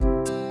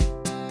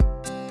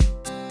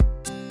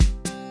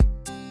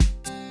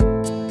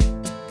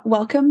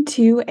Welcome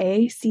to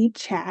AAC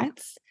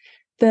Chats,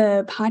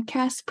 the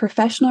podcast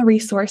professional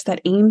resource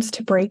that aims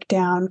to break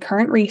down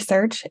current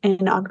research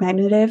in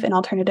augmentative and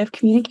alternative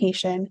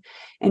communication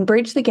and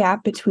bridge the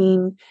gap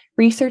between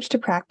research to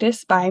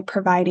practice by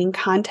providing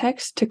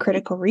context to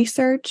critical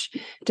research,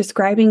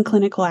 describing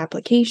clinical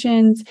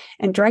applications,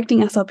 and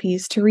directing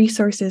SLPs to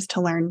resources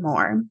to learn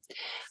more.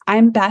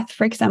 I'm Beth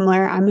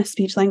Frick-Semler. I'm a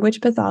speech-language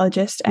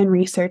pathologist and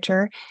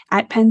researcher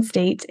at Penn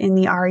State in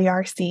the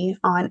RERC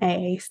on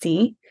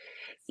AAC.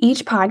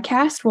 Each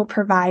podcast will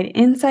provide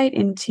insight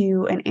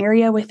into an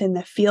area within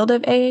the field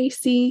of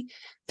AAC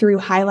through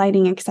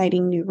highlighting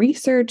exciting new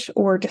research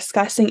or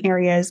discussing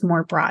areas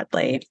more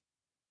broadly.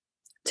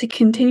 To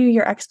continue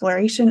your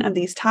exploration of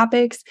these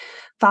topics,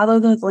 follow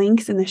the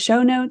links in the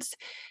show notes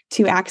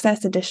to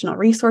access additional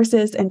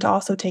resources and to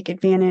also take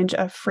advantage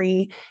of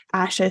free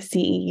ASHA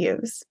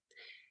CEUs.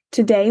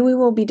 Today, we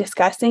will be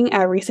discussing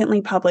a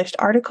recently published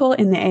article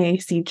in the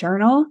AAC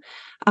Journal.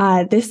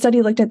 This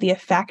study looked at the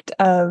effect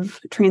of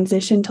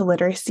transition to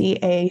literacy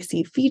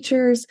AAC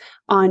features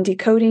on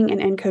decoding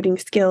and encoding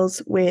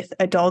skills with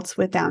adults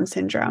with Down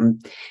syndrome.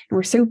 And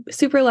we're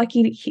super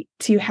lucky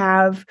to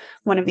have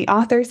one of the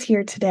authors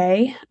here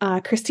today,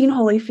 Christine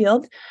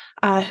Holyfield,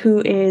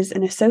 who is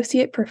an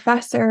associate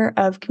professor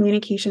of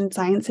communication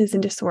sciences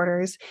and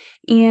disorders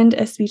and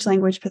a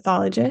speech-language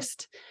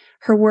pathologist.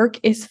 Her work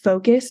is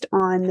focused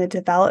on the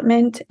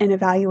development and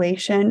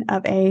evaluation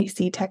of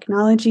AAC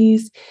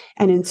technologies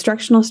and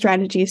instructional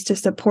strategies to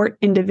support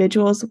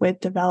individuals with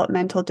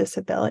developmental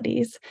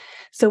disabilities.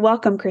 So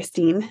welcome,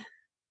 Christine.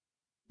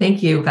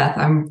 Thank you, Beth.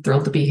 I'm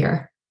thrilled to be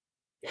here.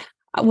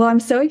 Well, I'm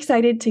so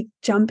excited to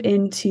jump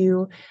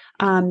into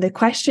the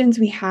questions.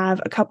 We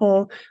have a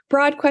couple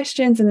broad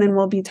questions, and then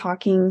we'll be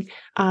talking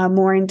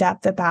more in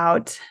depth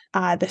about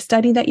the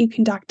study that you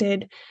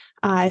conducted.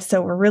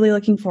 So we're really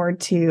looking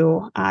forward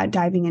to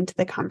diving into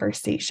the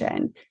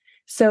conversation.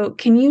 So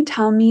can you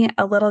tell me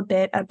a little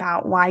bit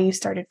about why you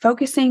started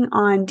focusing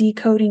on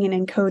decoding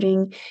and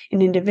encoding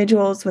in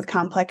individuals with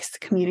complex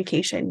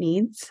communication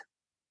needs?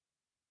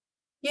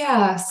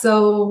 Yeah,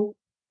 so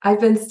I've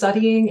been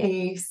studying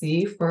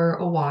AAC for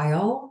a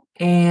while,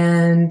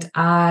 and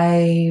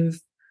I've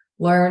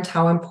learned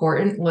how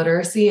important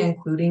literacy,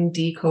 including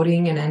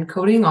decoding and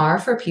encoding, are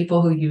for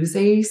people who use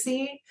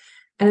AAC.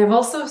 And I've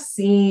also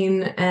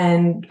seen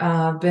and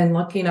been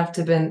lucky enough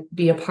to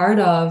be a part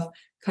of,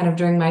 kind of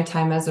during my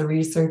time as a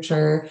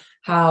researcher,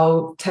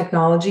 how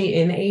technology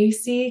in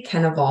AAC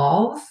can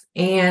evolve.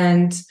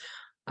 And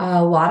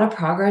a lot of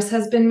progress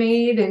has been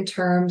made in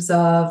terms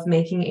of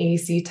making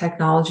AAC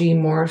technology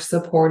more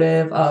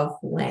supportive of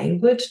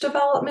language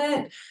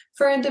development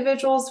for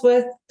individuals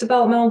with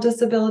developmental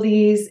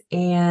disabilities.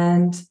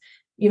 And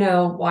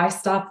why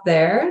stop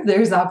there?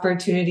 There's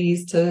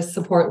opportunities to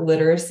support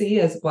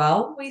literacy as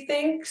well, we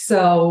think.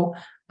 So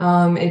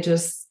it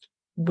just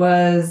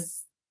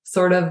was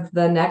sort of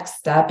the next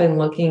step in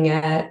looking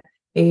at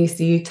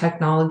AAC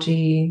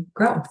technology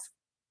growth.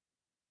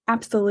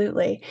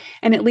 Absolutely.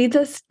 And it leads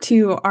us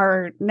to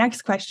our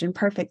next question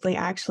perfectly,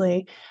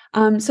 actually.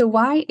 So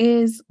why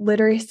is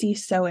literacy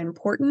so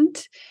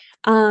important?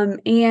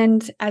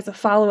 And as a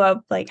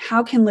follow-up,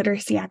 how can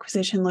literacy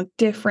acquisition look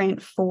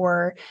different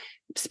for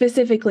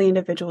specifically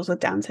individuals with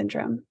Down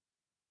syndrome?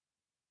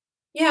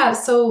 Yeah,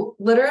 so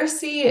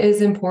literacy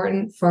is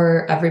important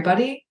for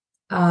everybody.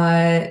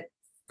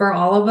 For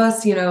all of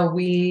us,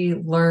 we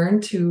learn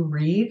to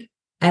read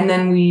and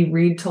then we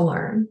read to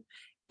learn.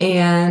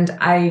 And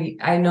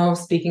I know,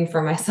 speaking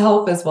for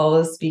myself as well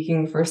as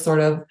speaking for sort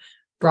of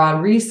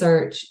broad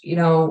research,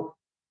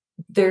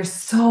 there's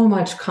so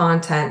much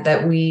content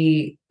that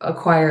we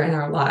acquire in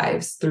our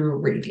lives through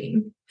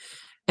reading.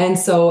 And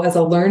so as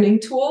a learning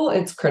tool,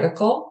 it's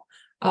critical.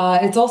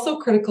 It's also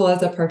critical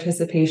as a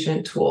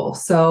participation tool.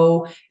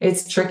 So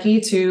it's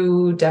tricky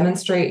to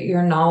demonstrate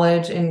your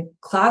knowledge in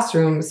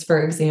classrooms,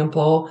 for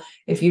example,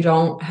 if you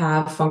don't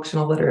have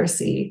functional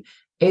literacy.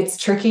 It's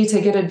tricky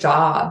to get a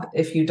job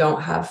if you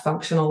don't have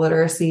functional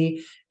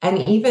literacy.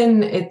 And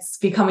even it's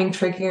becoming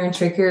trickier and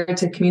trickier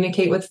to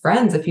communicate with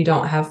friends if you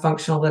don't have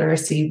functional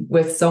literacy,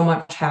 with so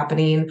much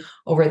happening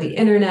over the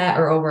internet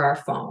or over our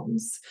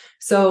phones.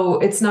 So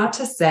it's not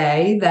to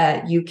say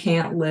that you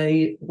can't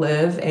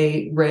live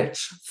a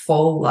rich,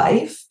 full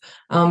life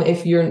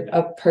if you're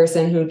a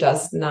person who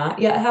does not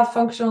yet have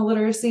functional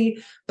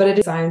literacy, but it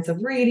is science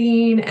of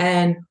reading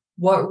and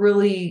what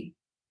really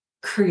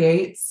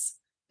creates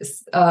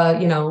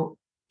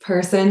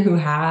person who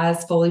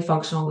has fully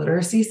functional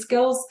literacy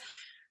skills.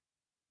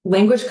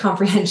 Language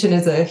comprehension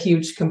is a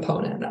huge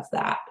component of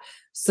that.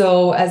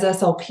 So as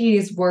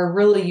SLPs, we're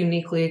really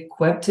uniquely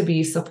equipped to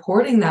be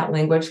supporting that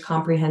language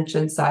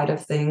comprehension side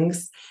of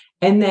things.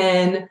 And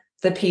then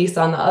the piece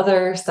on the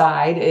other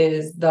side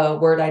is the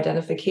word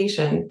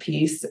identification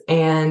piece.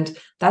 And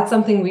that's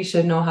something we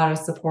should know how to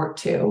support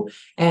too.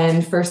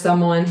 And for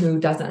someone who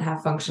doesn't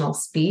have functional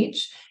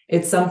speech,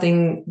 it's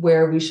something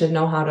where we should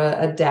know how to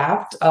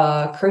adapt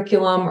a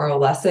curriculum or a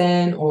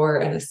lesson or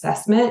an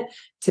assessment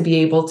to be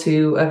able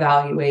to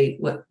evaluate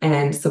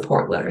and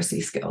support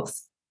literacy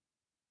skills.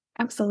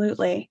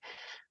 Absolutely.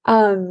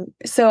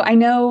 So I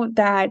know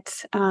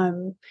that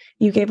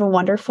you gave a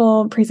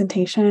wonderful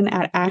presentation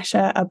at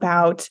ASHA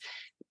about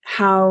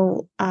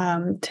how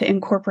to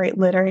incorporate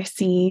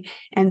literacy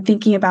and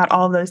thinking about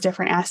all those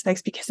different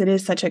aspects because it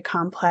is such a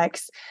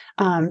complex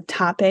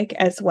topic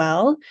as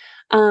well.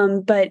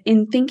 But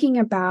in thinking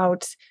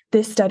about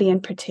this study in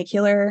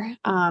particular,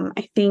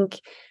 I think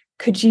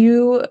could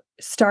you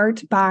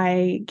start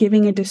by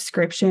giving a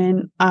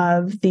description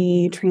of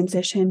the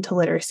transition to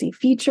literacy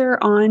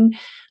feature on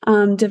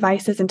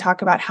devices and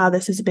talk about how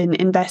this has been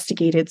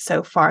investigated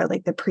so far,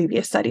 like the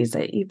previous studies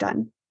that you've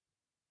done?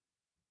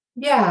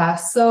 Yeah,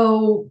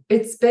 so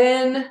it's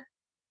been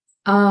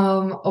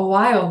a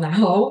while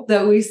now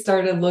that we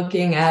started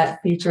looking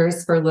at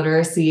features for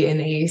literacy in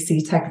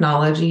AAC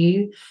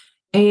technology.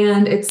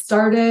 And it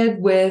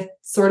started with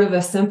sort of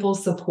a simple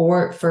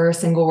support for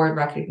single word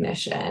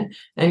recognition.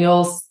 And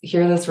you'll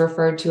hear this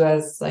referred to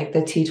as like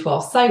the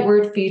T12 sight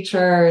word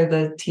feature,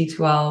 the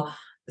T12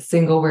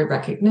 single word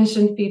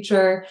recognition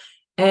feature.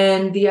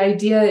 And the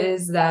idea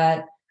is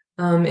that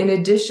in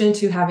addition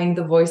to having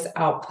the voice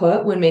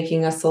output when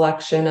making a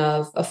selection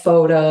of a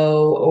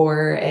photo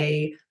or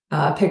a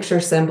picture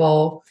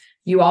symbol,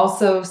 you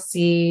also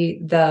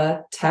see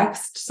the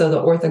text, so the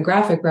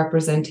orthographic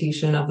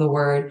representation of the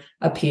word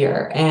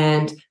appear.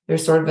 And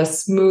there's sort of a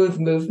smooth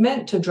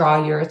movement to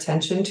draw your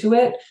attention to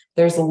it.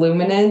 There's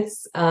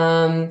luminance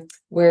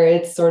where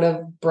it's sort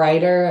of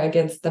brighter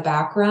against the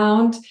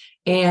background,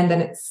 and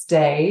then it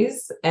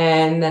stays,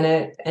 and then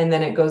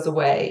it goes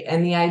away.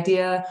 And the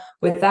idea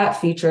with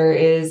that feature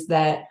is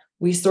that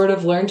we sort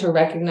of learn to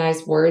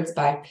recognize words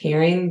by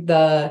pairing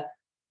the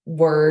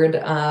word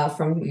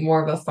from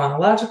more of a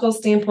phonological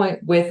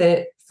standpoint with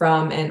it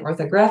from an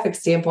orthographic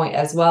standpoint,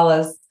 as well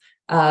as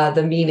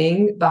the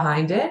meaning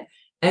behind it.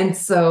 And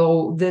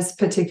so this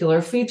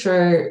particular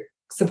feature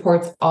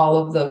supports all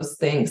of those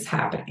things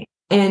happening.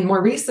 And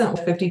more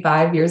recently,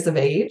 55 years of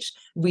age,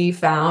 we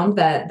found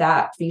that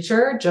that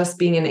feature, just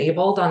being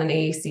enabled on an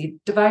AAC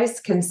device,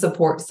 can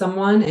support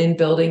someone in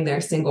building their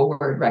single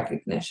word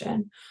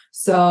recognition.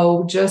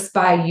 So just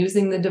by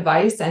using the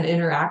device and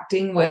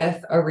interacting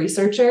with a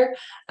researcher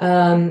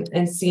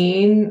and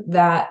seeing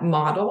that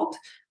modeled,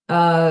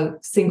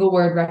 single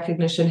word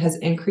recognition has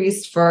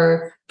increased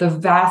for the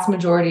vast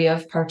majority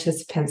of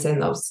participants in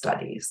those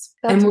studies.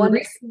 That's and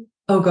wonderful.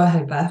 Oh, go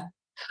ahead, Beth.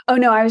 Oh,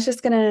 no, I was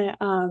just going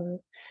to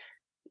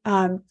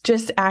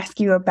just ask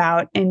you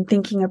about and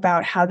thinking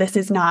about how this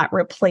is not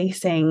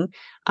replacing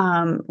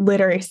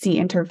literacy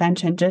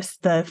intervention.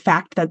 Just the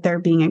fact that they're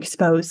being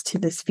exposed to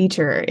this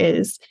feature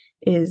is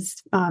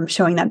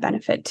showing that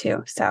benefit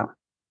too. So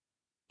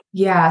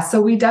yeah,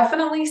 so we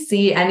definitely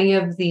see any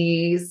of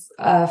these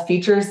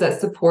features that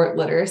support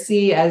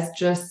literacy as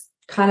just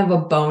kind of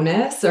a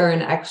bonus or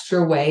an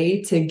extra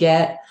way to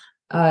get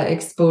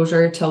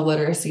exposure to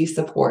literacy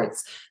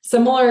supports.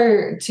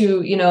 Similar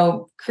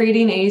to,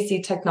 creating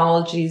AAC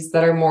technologies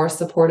that are more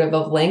supportive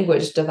of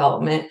language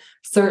development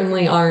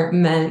certainly aren't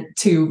meant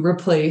to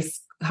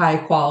replace high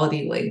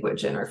quality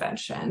language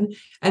intervention.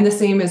 And the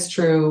same is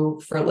true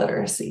for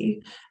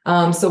literacy.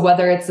 So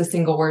whether it's a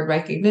single word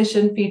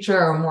recognition feature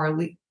or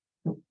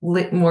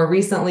more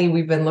recently,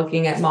 we've been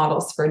looking at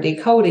models for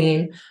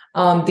decoding.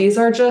 These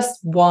are just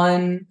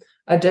one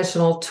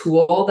additional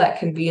tool that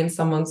can be in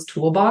someone's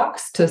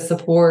toolbox to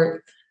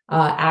support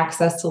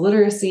access to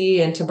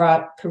literacy and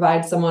to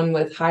provide someone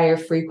with higher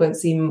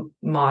frequency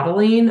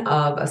modeling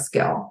of a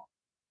skill.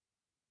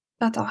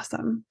 that's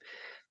awesome.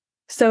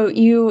 So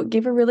you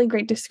gave a really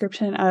great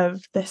description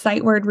of the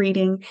sight word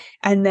reading,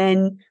 and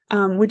then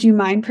would you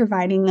mind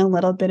providing a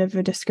little bit of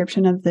a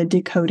description of the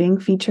decoding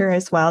feature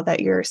as well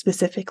that you're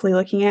specifically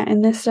looking at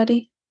in this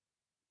study?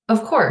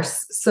 Of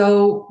course.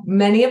 So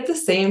many of the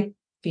same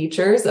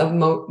features of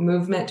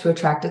movement to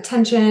attract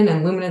attention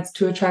and luminance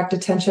to attract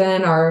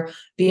attention are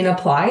being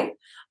applied,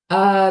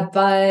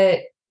 but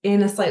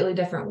in a slightly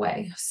different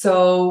way.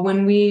 So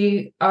when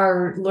we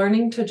are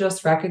learning to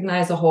just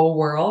recognize a whole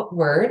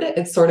word,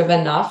 it's sort of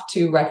enough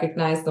to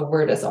recognize the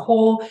word as a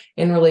whole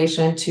in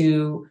relation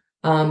to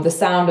the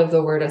sound of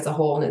the word as a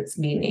whole and its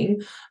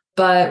meaning.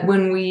 But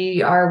when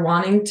we are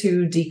wanting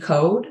to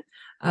decode,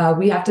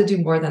 we have to do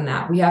more than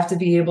that. We have to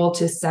be able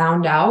to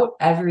sound out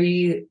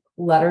every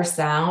letter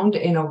sound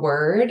in a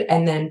word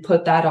and then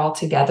put that all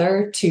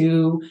together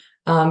to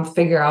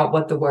figure out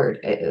what the word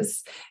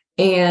is.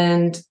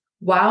 And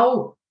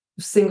while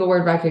single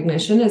word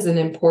recognition is an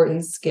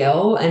important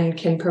skill and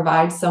can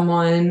provide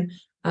someone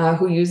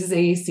who uses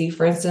AAC,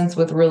 for instance,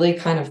 with really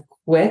kind of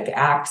quick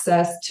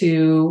access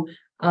to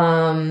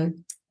a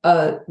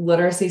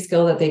literacy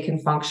skill that they can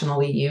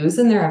functionally use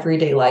in their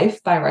everyday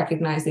life by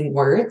recognizing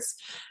words,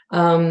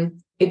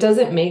 it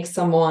doesn't make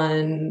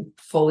someone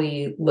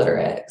fully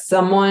literate.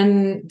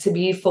 Someone to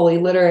be fully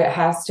literate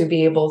has to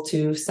be able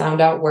to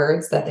sound out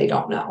words that they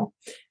don't know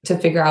to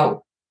figure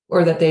out,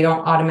 or that they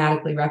don't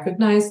automatically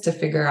recognize to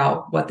figure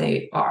out what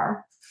they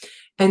are.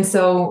 And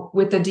so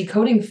with the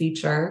decoding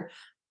feature,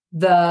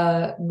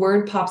 the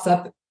word pops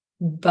up,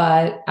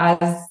 but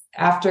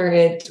after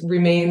it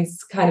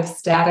remains kind of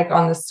static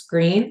on the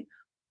screen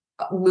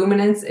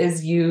luminance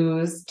is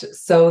used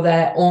so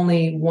that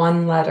only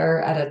one letter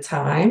at a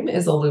time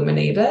is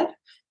illuminated.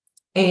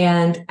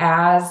 And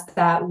as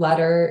that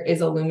letter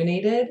is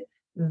illuminated,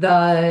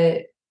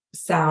 the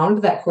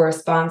sound that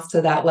corresponds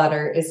to that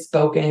letter is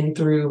spoken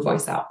through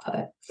voice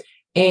output.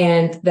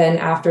 And then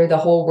after the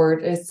whole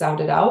word is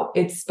sounded out,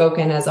 it's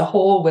spoken as a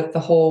whole with the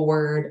whole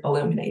word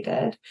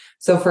illuminated.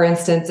 So for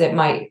instance,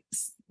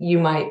 you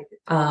might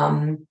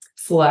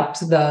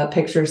select the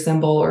picture,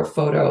 symbol, or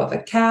photo of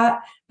a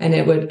cat, and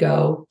it would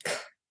go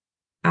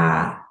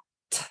and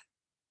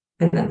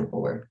then the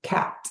word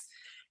cat.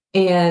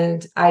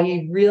 And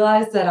I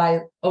realized that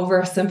I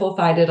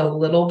oversimplified it a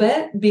little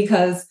bit,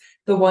 because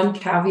the one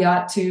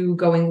caveat to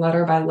going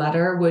letter by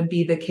letter would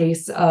be the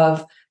case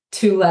of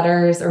two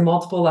letters or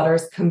multiple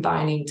letters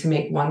combining to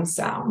make one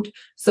sound.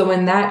 So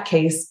in that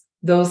case,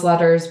 those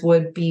letters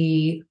would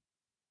be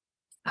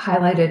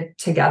highlighted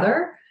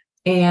together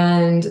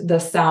and the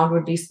sound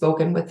would be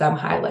spoken with them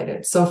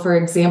highlighted. So for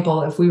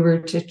example, if we were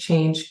to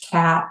change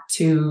cat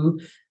to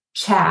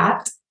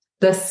chat,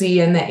 the C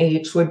and the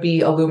H would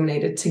be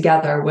illuminated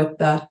together with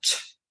the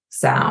ch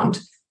sound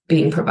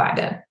being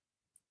provided.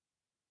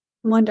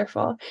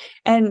 Wonderful.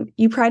 And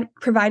you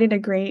provided a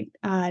great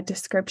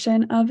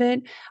description of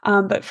it.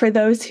 But for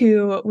those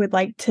who would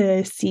like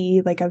to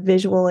see like a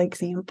visual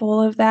example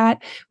of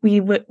that, we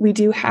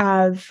do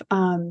have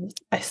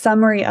a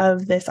summary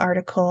of this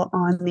article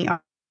on the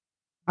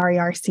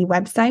RERC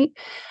website.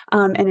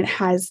 And it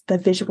has the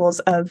visuals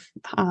of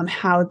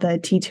how the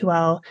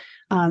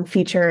T2L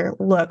feature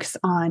looks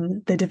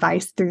on the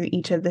device through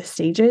each of the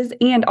stages,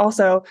 and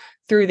also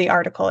through the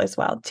article as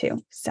well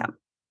too.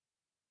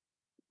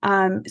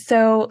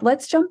 So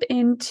let's jump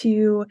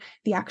into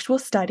the actual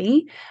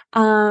study.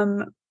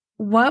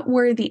 What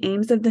were the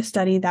aims of the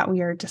study that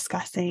we are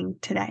discussing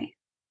today?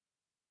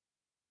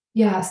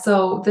 Yeah,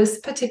 so this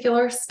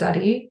particular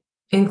study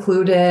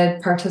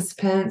included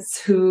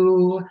participants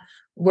who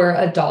were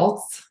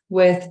adults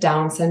with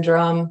Down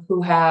syndrome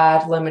who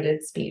had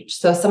limited speech.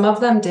 So some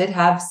of them did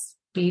have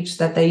speech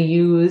that they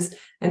used,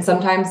 and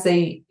sometimes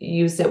they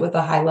used it with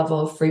a high level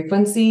of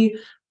frequency,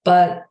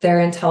 but their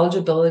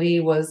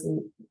intelligibility was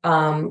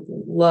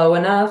low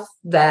enough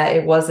that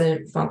it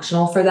wasn't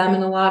functional for them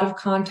in a lot of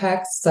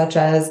contexts, such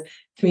as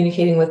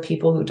communicating with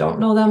people who don't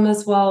know them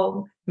as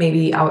well,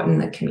 maybe out in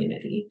the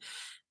community.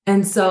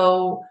 And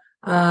so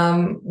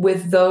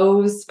with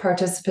those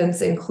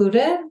participants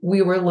included,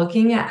 we were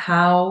looking at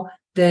how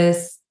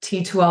this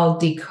T2L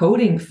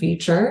decoding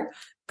feature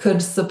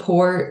could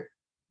support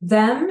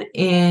them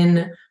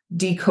in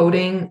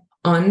decoding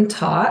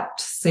untaught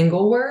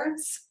single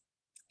words,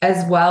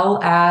 as well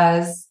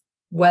as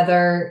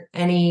whether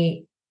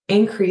any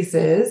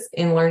increases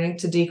in learning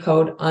to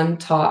decode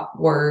untaught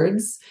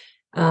words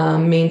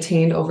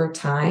maintained over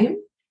time,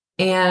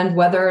 and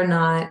whether or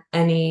not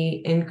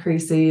any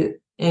increases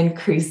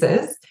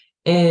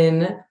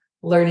in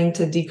learning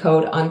to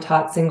decode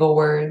untaught single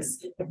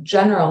words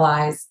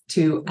generalize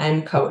to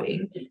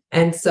encoding.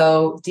 And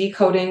so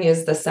decoding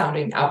is the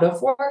sounding out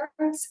of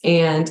words,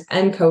 and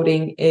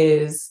encoding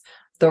is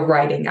the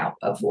writing out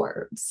of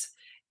words.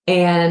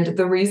 And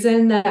the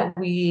reason that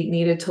we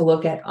needed to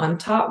look at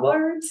untaught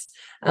words,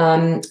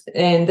 and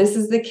this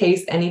is the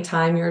case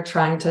anytime you're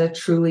trying to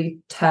truly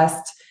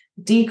test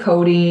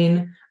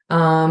decoding,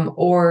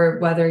 or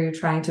whether you're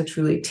trying to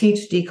truly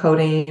teach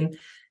decoding,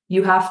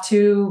 you have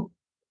to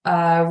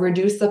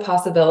reduce the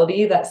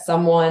possibility that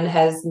someone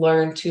has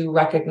learned to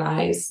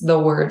recognize the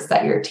words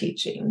that you're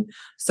teaching.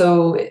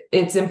 So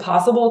it's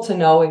impossible to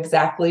know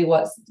exactly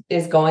what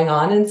is going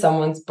on in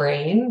someone's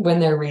brain when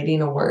they're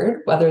reading a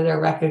word, whether they're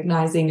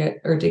recognizing it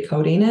or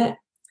decoding it.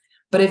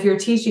 But if you're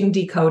teaching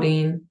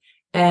decoding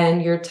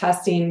and you're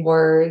testing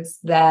words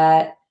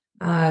that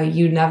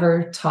you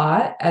never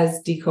taught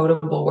as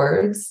decodable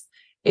words,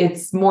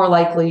 it's more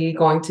likely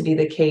going to be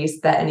the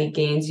case that any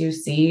gains you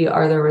see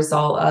are the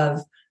result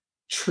of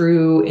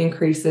true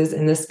increases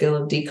in the skill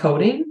of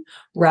decoding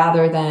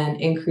rather than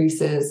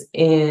increases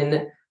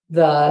in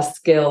the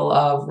skill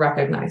of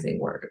recognizing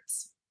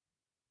words.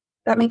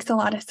 That makes a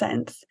lot of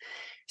sense.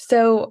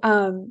 So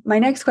my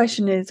next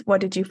question is,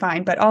 what did you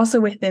find? But also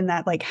within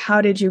that, like,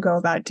 how did you go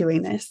about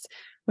doing this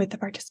with the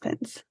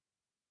participants?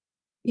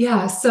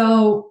 Yeah,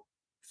 so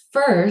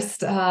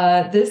first,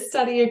 this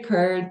study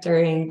occurred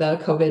during the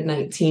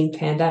COVID-19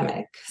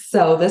 pandemic.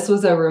 So this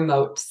was a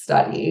remote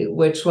study,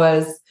 which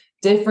was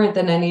different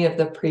than any of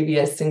the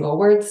previous single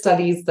word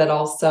studies that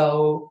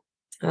also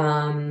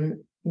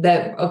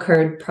that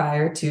occurred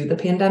prior to the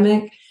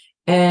pandemic.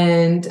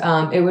 And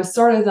it was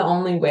sort of the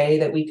only way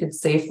that we could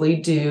safely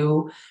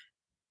do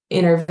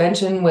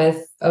intervention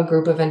with a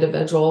group of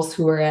individuals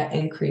who are at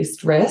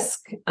increased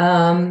risk,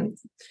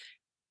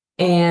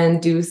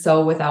 and do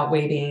so without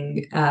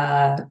waiting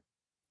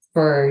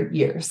for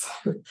years.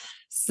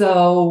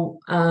 So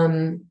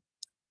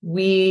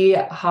we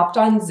hopped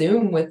on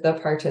Zoom with the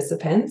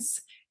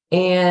participants.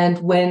 And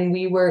when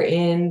we were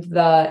in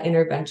the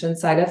intervention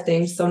side of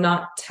things, so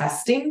not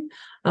testing,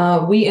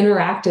 we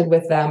interacted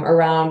with them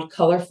around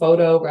color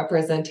photo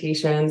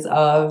representations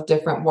of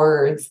different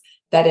words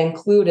that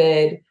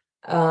included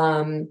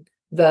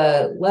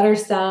the letter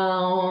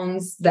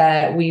sounds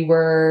that we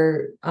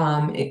were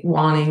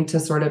wanting to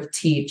sort of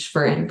teach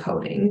for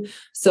encoding.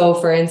 So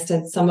for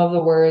instance, some of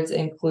the words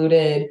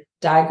included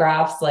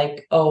digraphs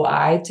like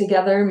OI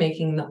together,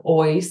 making the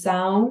OI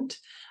sound,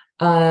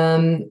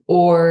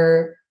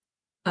 or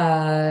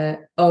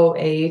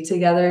OA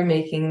together,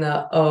 making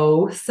the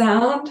O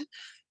sound.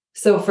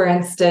 So for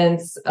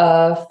instance,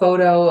 a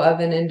photo of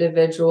an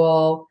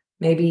individual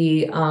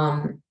maybe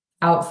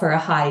out for a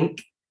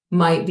hike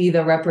might be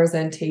the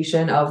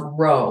representation of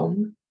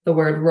Rome, the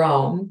word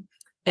Rome,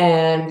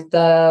 and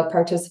the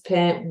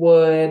participant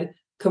would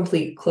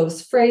complete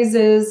close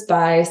phrases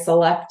by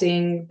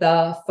selecting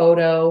the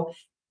photo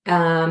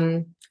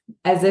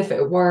as if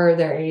it were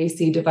their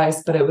AAC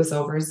device, but it was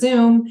over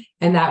Zoom,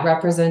 and that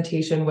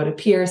representation would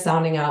appear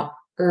sounding out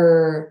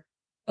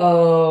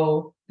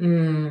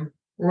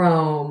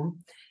Rome.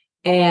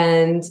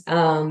 And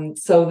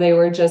so they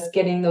were just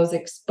getting those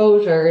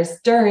exposures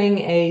during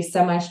a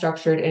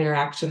semi-structured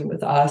interaction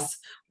with us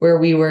where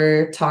we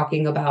were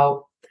talking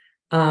about,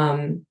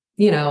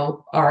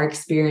 our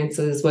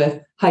experiences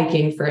with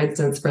hiking, for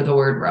instance, for the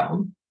word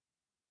Rome.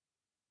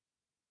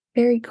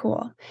 Very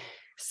cool.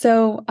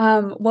 So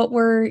what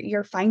were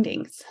your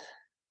findings?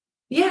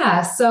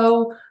 Yeah,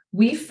 so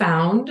we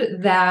found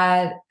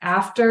that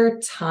after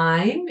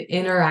time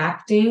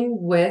interacting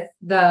with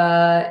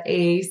the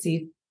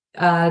AAC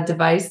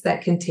device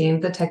that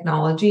contained the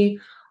technology,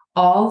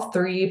 all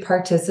 3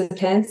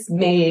 participants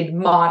made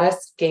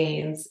modest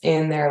gains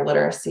in their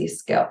literacy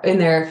skill, in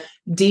their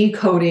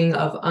decoding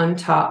of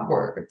untaught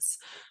words.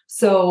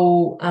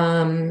 So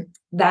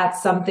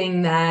that's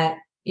something that,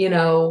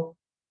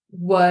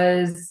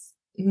 was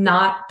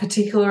not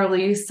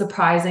particularly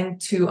surprising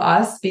to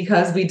us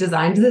because we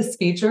designed this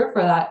feature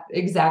for that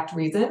exact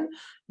reason,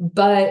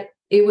 but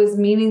it was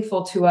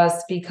meaningful to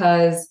us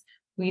because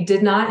we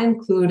did not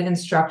include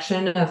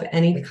instruction of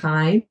any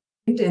kind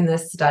in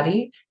this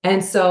study.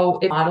 And so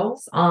it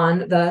models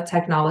on the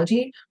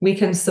technology, we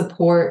can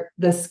support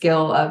the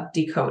skill of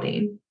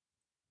decoding.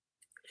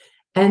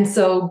 And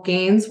so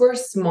gains were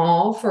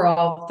small for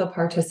all of the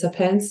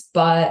participants,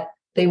 but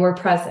they were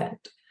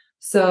present.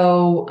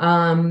 So,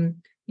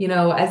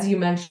 as you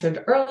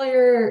mentioned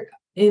earlier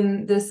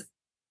in this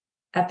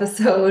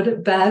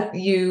episode, Beth,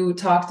 you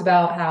talked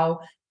about how,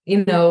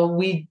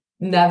 we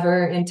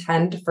never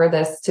intend for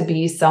this to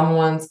be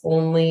someone's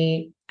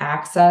only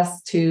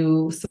access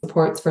to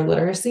supports for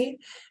literacy.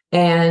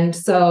 And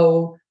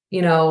so,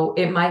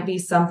 it might be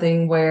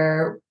something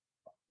where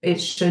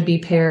it should be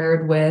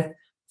paired with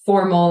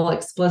formal,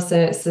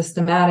 explicit,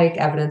 systematic,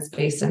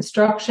 evidence-based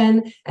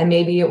instruction, and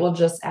maybe it will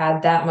just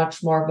add that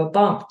much more of a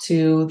bump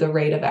to the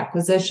rate of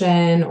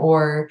acquisition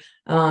or,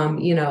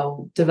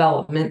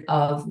 development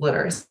of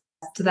literacy.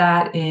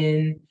 That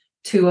in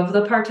 2 of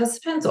the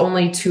participants,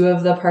 only 2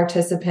 of the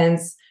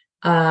participants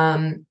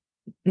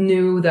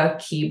knew the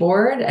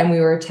keyboard, and we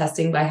were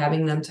testing by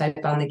having them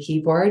type on the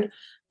keyboard.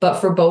 But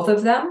for both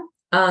of them,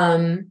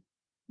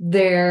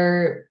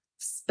 their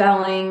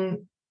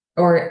spelling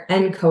or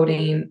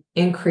encoding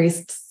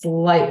increased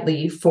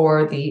slightly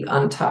for the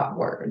untaught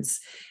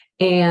words.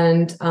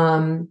 And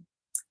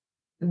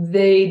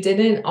they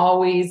didn't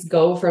always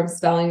go from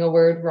spelling a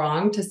word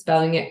wrong to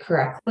spelling it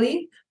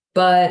correctly,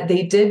 but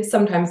they did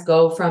sometimes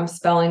go from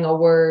spelling a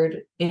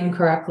word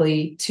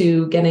incorrectly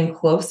to getting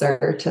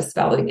closer to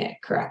spelling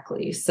it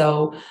correctly.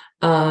 So,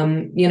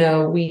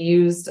 we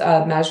used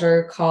a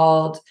measure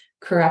called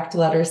correct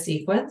letter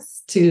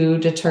sequence to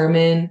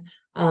determine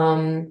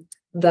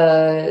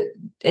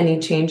any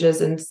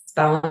changes in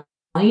spelling,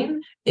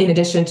 in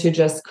addition to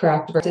just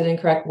correct and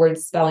incorrect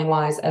words spelling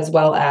wise, as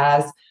well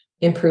as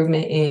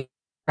improvement in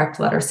correct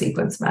letter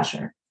sequence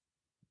measure.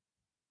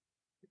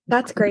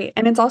 That's great.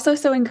 And it's also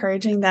so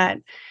encouraging that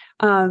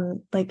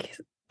an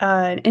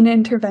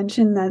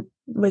intervention that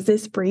was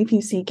this brief,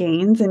 you see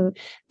gains, and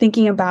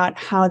thinking about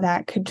how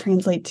that could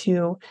translate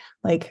to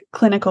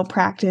clinical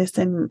practice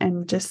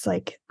and just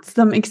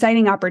some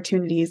exciting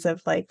opportunities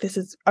of this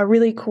is a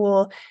really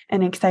cool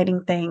and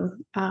exciting thing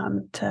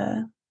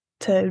to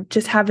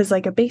just have as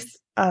a base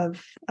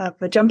of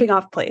a jumping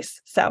off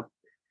place. So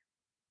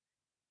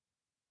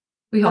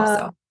we hope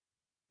so.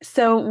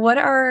 So what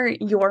are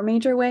your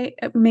major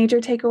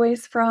takeaways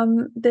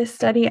from this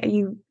study?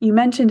 You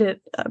mentioned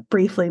it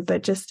briefly,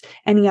 but just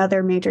any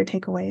other major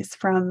takeaways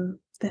from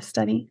this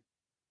study?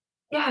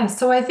 Yeah,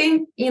 so I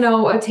think, a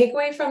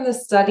takeaway from the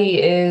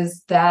study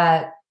is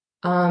that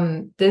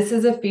this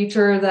is a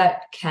feature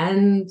that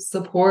can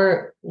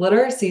support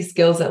literacy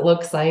skills, it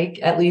looks like,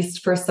 at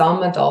least for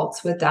some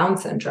adults with Down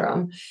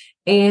syndrome.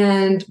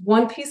 And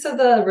one piece of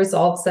the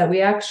results that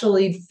we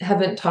actually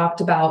haven't talked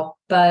about,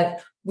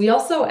 but we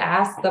also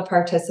asked the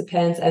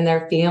participants and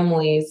their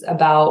families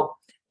about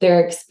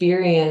their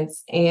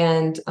experience.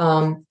 And,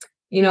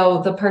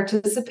 the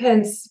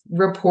participants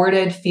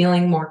reported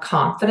feeling more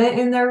confident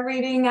in their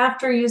reading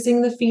after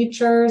using the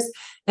features,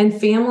 and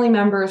family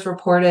members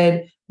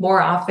reported more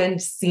often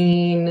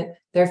seeing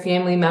their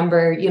family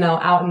member,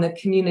 out in the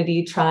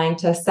community trying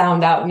to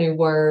sound out new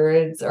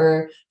words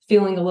or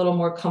feeling a little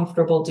more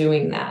comfortable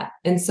doing that.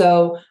 And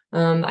so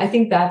I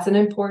think that's an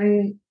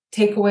important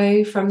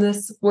takeaway from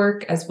this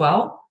work as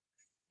well.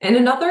 And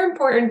another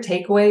important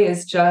takeaway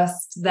is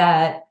just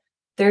that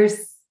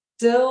there's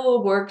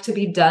still work to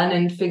be done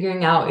in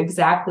figuring out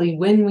exactly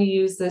when we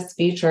use this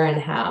feature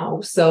and how.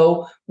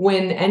 So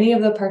when any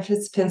of the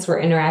participants were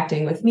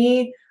interacting with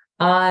me,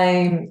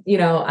 I'm an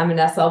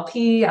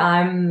SLP.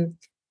 I'm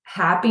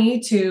happy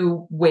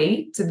to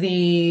wait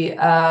the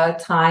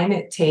time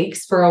it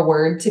takes for a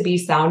word to be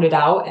sounded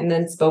out and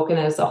then spoken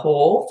as a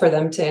whole for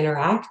them to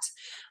interact.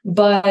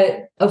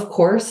 But of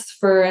course,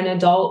 for an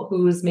adult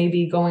who's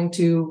maybe going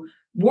to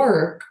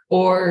work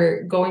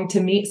or going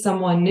to meet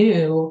someone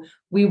new,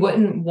 we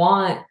wouldn't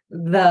want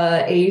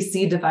the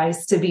AAC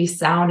device to be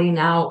sounding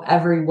out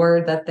every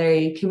word that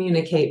they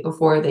communicate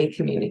before they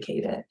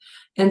communicate it.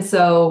 And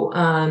so,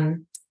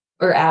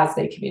 or as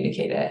they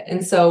communicate it.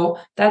 And so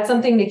that's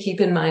something to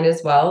keep in mind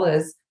as well,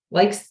 is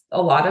like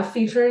a lot of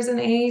features in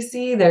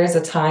AAC, there's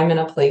a time and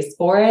a place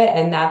for it.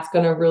 And that's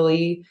going to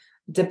really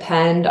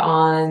depend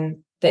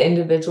on the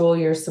individual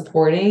you're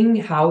supporting,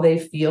 how they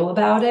feel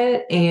about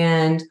it,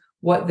 and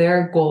what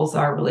their goals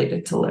are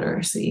related to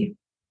literacy.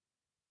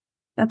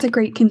 That's a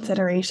great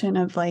consideration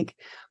of like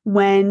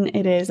when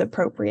it is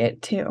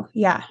appropriate too.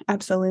 Yeah,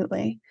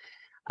 absolutely.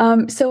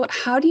 So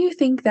how do you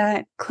think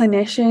that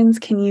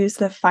clinicians can use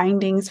the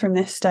findings from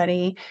this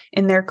study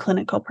in their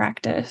clinical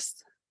practice?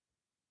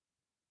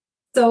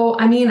 So,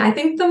 I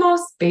think the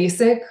most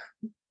basic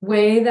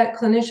way that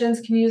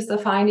clinicians can use the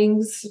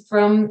findings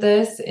from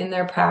this in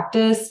their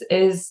practice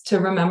is to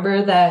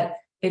remember that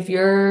if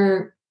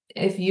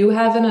you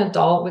have an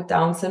adult with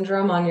Down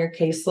syndrome on your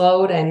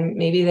caseload and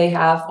maybe they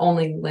have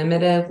only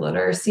limited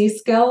literacy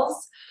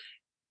skills,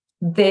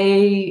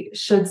 they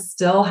should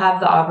still have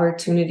the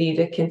opportunity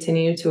to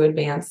continue to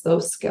advance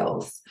those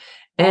skills.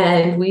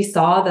 And we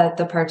saw that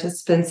the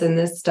participants in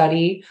this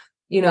study,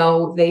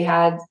 they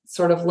had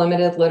sort of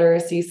limited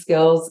literacy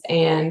skills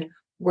and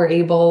were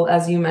able,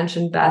 as you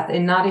mentioned, Beth,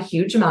 in not a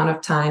huge amount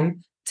of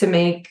time to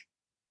make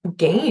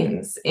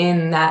gains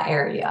in that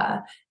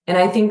area. And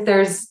I think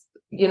there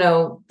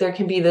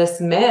can be this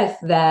myth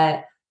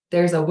that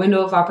there's a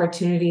window of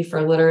opportunity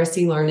for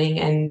literacy learning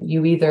and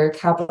you either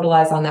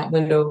capitalize on that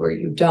window or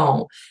you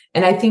don't.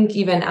 And I think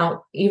even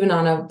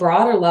on a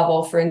broader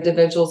level for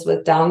individuals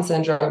with Down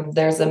syndrome,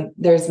 there's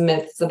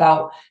myths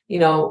about,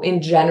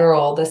 in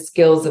general, the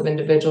skills of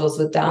individuals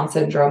with Down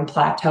syndrome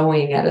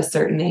plateauing at a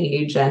certain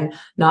age and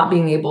not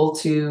being able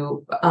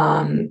to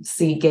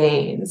see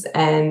gains.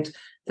 And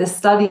the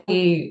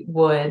study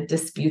would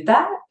dispute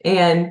that.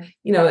 And,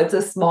 it's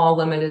a small,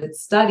 limited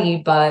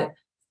study, but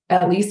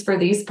at least for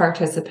these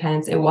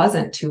participants, it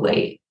wasn't too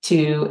late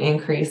to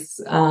increase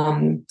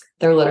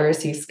their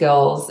literacy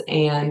skills.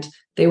 And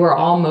they were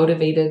all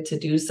motivated to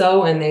do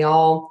so. And they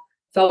all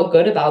felt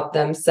good about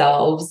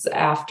themselves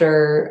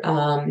after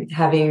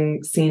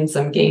having seen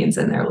some gains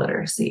in their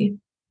literacy.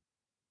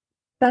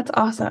 That's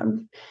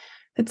awesome.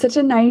 It's such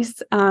a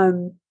nice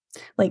takeaway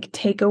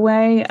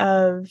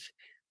of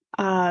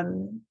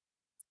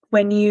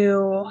when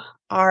you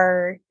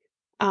are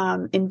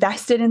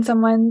invested in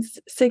someone's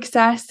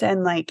success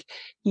and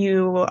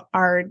you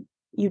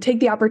take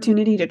the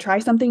opportunity to try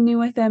something new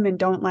with them and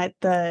don't let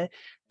the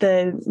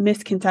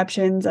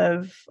misconceptions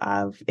of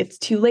it's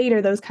too late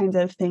or those kinds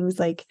of things,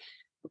 like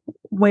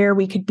where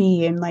we could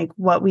be and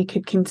what we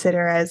could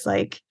consider as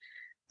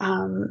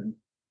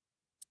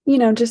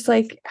just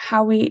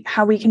how we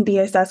can be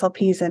as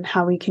SLPs and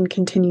how we can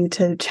continue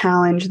to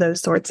challenge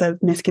those sorts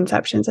of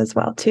misconceptions as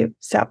well too.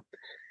 So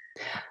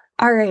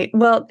all right.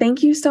 Well,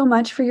 thank you so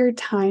much for your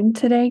time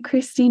today,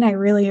 Christine. I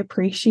really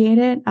appreciate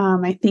it.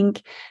 I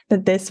think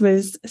that this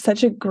was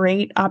such a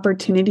great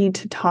opportunity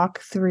to talk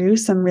through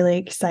some really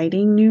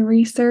exciting new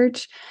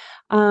research.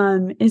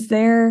 Is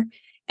there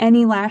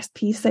any last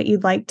piece that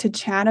you'd like to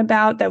chat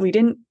about that we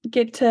didn't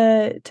get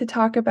to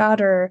talk about,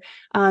 or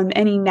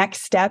any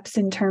next steps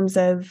in terms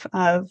of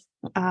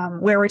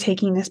where we're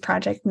taking this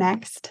project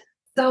next?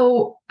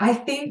 So I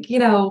think,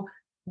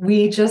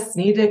 we just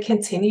need to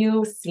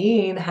continue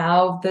seeing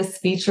how this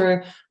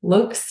feature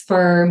looks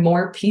for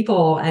more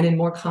people and in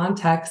more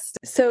context.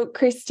 So,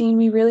 Christine,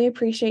 we really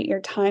appreciate your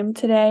time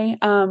today.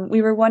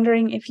 We were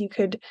wondering if you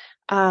could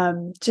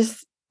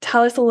just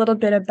tell us a little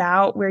bit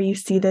about where you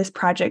see this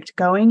project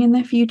going in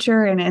the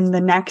future and the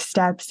next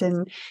steps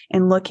in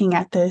looking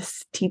at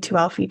this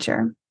T2L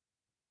feature.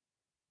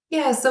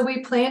 Yeah, so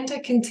we plan to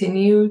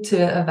continue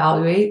to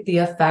evaluate the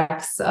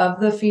effects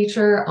of the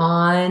feature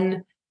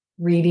on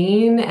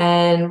reading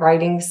and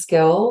writing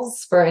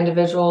skills for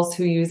individuals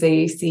who use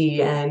AAC.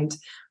 And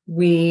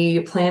we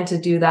plan to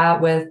do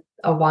that with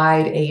a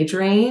wide age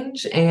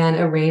range and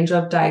a range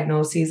of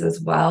diagnoses as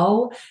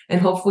well.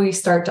 And hopefully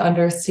start to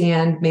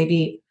understand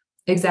maybe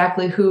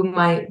exactly who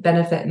might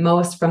benefit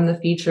most from the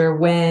feature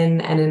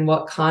when and in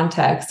what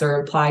context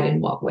or applied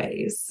in what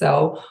ways.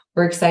 So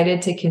we're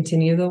excited to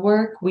continue the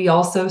work. We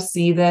also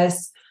see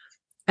this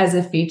as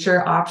a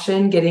feature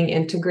option getting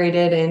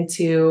integrated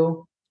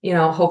into,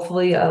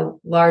 hopefully a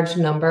large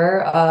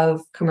number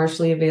of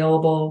commercially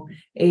available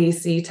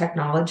AAC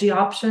technology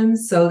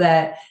options so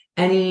that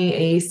any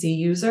AAC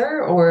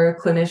user or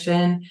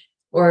clinician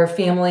or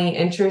family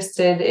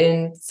interested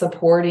in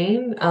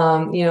supporting,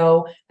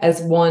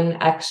 as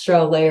one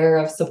extra layer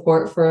of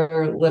support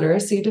for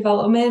literacy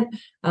development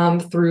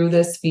through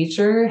this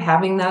feature,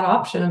 having that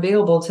option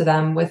available to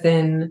them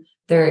within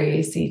their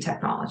AAC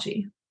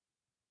technology.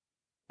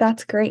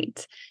 That's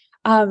great.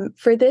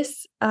 For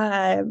this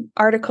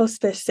article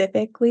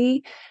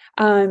specifically,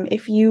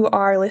 if you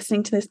are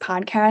listening to this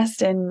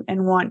podcast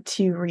and want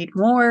to read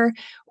more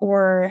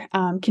or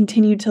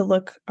continue to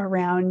look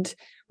around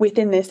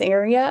within this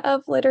area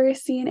of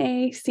literacy and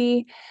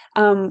AAC,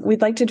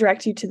 we'd like to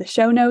direct you to the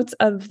show notes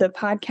of the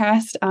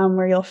podcast,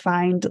 where you'll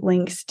find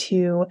links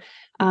to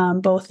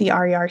both the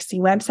RERC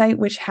website,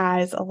 which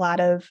has a lot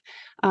of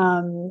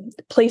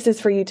places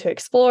for you to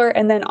explore,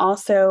 and then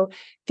also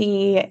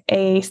the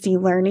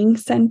AAC Learning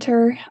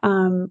Center,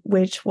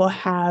 which will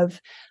have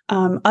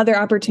other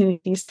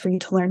opportunities for you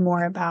to learn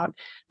more about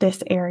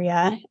this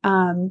area.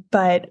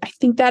 But I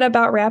think that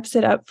about wraps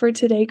it up for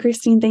today.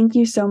 Christine, thank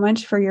you so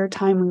much for your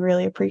time. We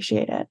really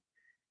appreciate it.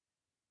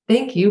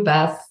 Thank you,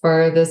 Beth,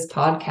 for this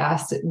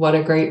podcast. What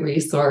a great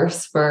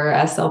resource for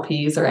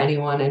SLPs or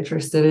anyone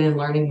interested in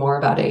learning more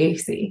about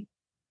AAC.